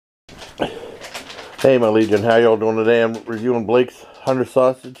Hey my Legion, how y'all doing today? I'm reviewing Blake's Hunter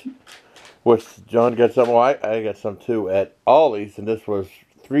Sausage, which John got some, well I got some too at Ollie's, and this was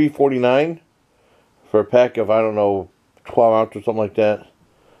 $3.49 for a pack of, I don't know, 12 ounce or something like that.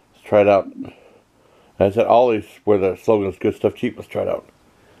 Let's try it out. And it's at Ollie's where the slogan is good stuff cheap. Let's try it out.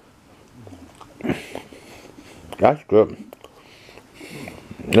 That's good.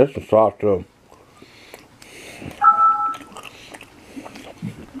 This is soft too.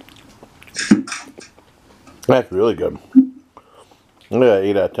 That's really good. Look at that,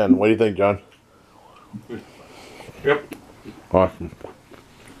 8 out of 10. What do you think, John? Yep. Awesome.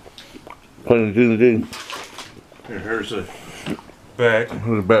 Putting it in the Here's the bag.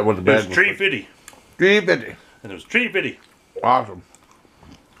 What's the bag? It was $3.50. $3.50. And it was $3.50. Awesome.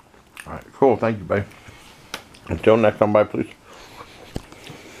 Alright, cool. Thank you, babe. Until next time, bye, please.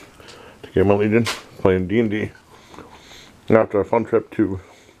 Take care, my Legion. Playing D&D. After a fun trip to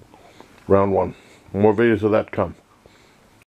round 1. More videos of that to come.